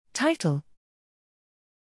Title: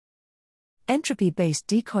 Entropy-based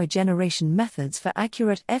decoy generation methods for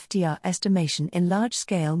accurate FDR estimation in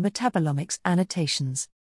large-scale metabolomics annotations.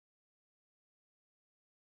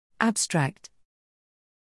 Abstract: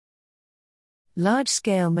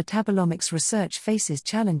 Large-scale metabolomics research faces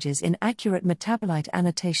challenges in accurate metabolite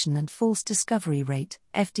annotation and false discovery rate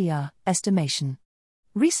 (FDR) estimation.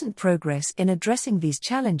 Recent progress in addressing these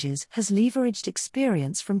challenges has leveraged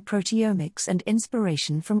experience from proteomics and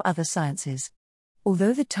inspiration from other sciences.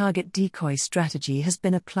 Although the target decoy strategy has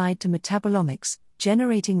been applied to metabolomics,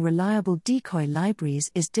 generating reliable decoy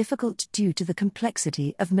libraries is difficult due to the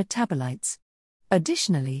complexity of metabolites.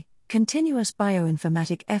 Additionally, continuous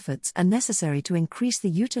bioinformatic efforts are necessary to increase the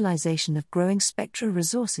utilization of growing spectra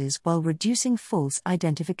resources while reducing false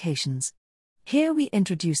identifications. Here we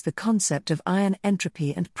introduce the concept of ion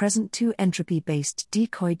entropy and present two entropy-based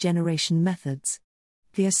decoy generation methods.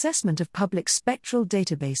 The assessment of public spectral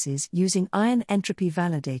databases using ion entropy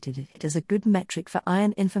validated it as a good metric for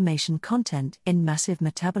ion information content in massive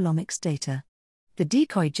metabolomics data. The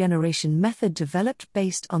decoy generation method developed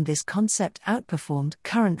based on this concept outperformed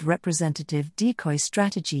current representative decoy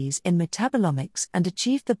strategies in metabolomics and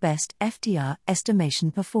achieved the best FDR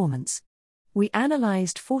estimation performance. We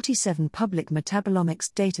analyzed 47 public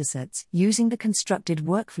metabolomics datasets using the constructed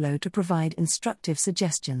workflow to provide instructive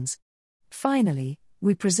suggestions. Finally,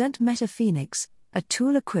 we present MetaPhoenix, a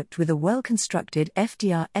tool equipped with a well-constructed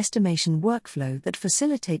FDR estimation workflow that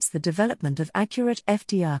facilitates the development of accurate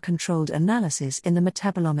FDR-controlled analysis in the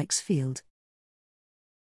metabolomics field.